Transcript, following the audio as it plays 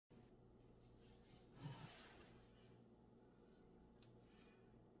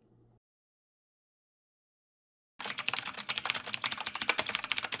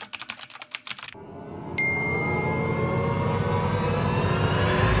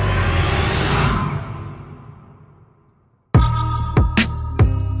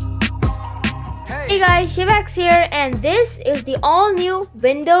guys, ShivHax here, and this is the all-new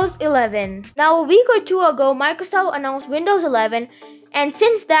Windows 11. Now a week or two ago, Microsoft announced Windows 11, and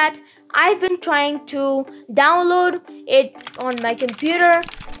since that, I've been trying to download it on my computer,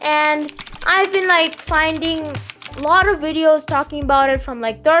 and I've been finding a lot of videos talking about it from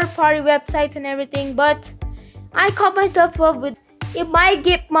third-party websites and everything, but I caught myself up with it might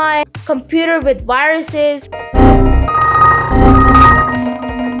get my computer with viruses,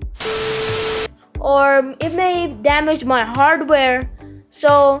 or it may damage my hardware,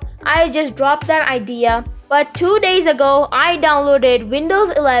 so I just dropped that idea. But 2 days ago, I downloaded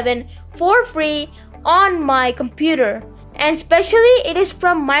Windows 11 for free on my computer, and especially it is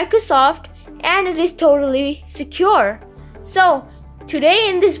from Microsoft and it is totally secure. So today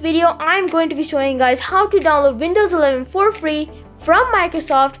in this video, I'm going to be showing you guys how to download Windows 11 for free from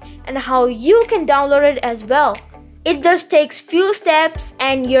Microsoft and how you can download it as well. It just takes few steps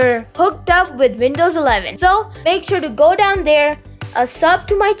and you're hooked up with Windows 11. So make sure to go down there. A sub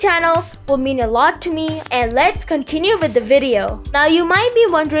to my channel will mean a lot to me, and let's continue with the video. Now you might be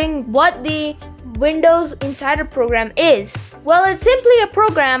wondering what the Windows Insider program is. Well, it's simply a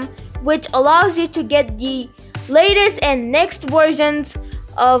program which allows you to get the latest and next versions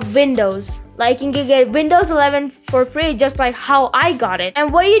of Windows. Like you can get Windows 11 for free just like how I got it.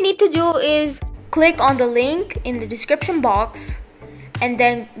 And what you need to do is click on the link in the description box and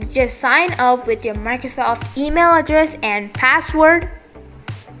then just sign up with your Microsoft email address and password.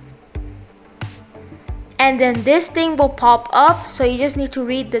 And then this thing will pop up, so you just need to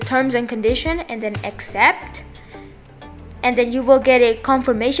read the terms and conditions and then accept. And then you will get a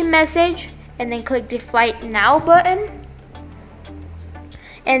confirmation message and then click the Flight Now button.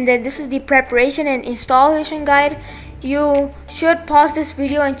 And then this is the preparation and installation guide. You should pause this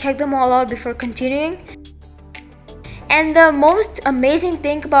video and check them all out before continuing. And the most amazing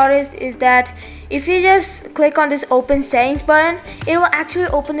thing about it is that if you just click on this open settings button, it will actually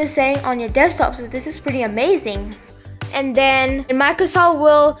open the setting on your desktop. So this is pretty amazing. And then Microsoft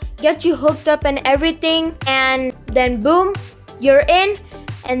will get you hooked up and everything, and then boom, you're in.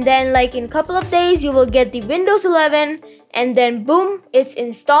 And then in a couple of days, you will get the Windows 11, and then boom, it's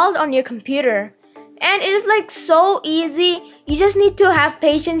installed on your computer. And it is so easy. You just need to have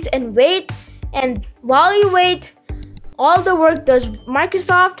patience and wait. And while you wait, all the work does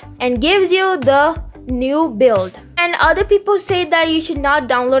Microsoft and gives you the new build. And other people say that you should not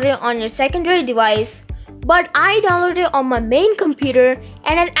download it on your secondary device, but I downloaded it on my main computer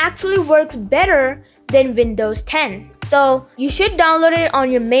and it actually works better than Windows 10. So you should download it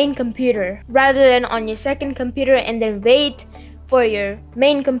on your main computer rather than on your second computer and then wait for your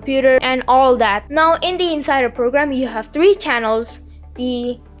main computer and all that. Now in the Insider program, you have 3 channels: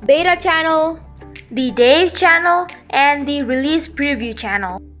 the beta channel, the Dave channel, and the release preview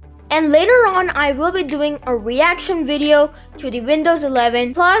channel. And later on, I will be doing a reaction video to the Windows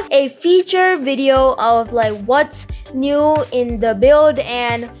 11 plus a feature video of what's new in the build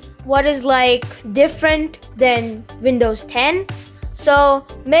and what is different than Windows 10. So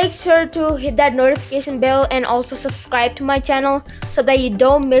make sure to hit that notification bell and also subscribe to my channel so that you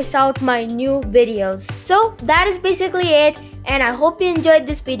don't miss out my new videos. So that is basically it, and I hope you enjoyed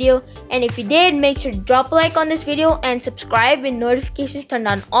this video. And if you did, make sure to drop a like on this video and subscribe with notifications turned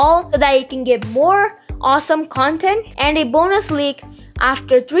on all so that you can get more awesome content. And a bonus leak,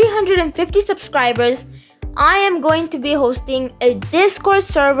 after 350 subscribers, I am going to be hosting a Discord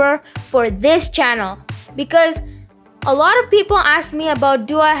server for this channel, because a lot of people ask me about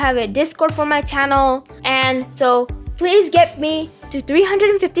do I have a Discord for my channel, and so please get me to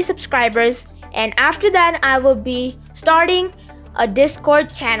 350 subscribers, and after that I will be starting a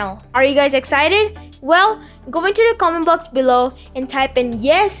Discord channel. Are you guys excited? Well, go into the comment box below and type in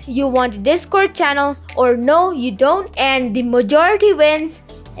yes, you want a Discord channel, or no, you don't, and the majority wins.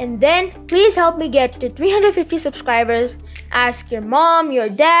 And then please help me get to 350 subscribers. Ask your mom, your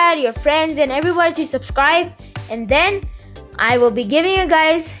dad, your friends, and everybody to subscribe, and then I will be giving you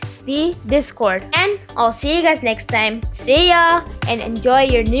guys the Discord. And I'll see you guys next time. See ya and enjoy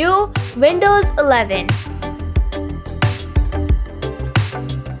your new Windows 11.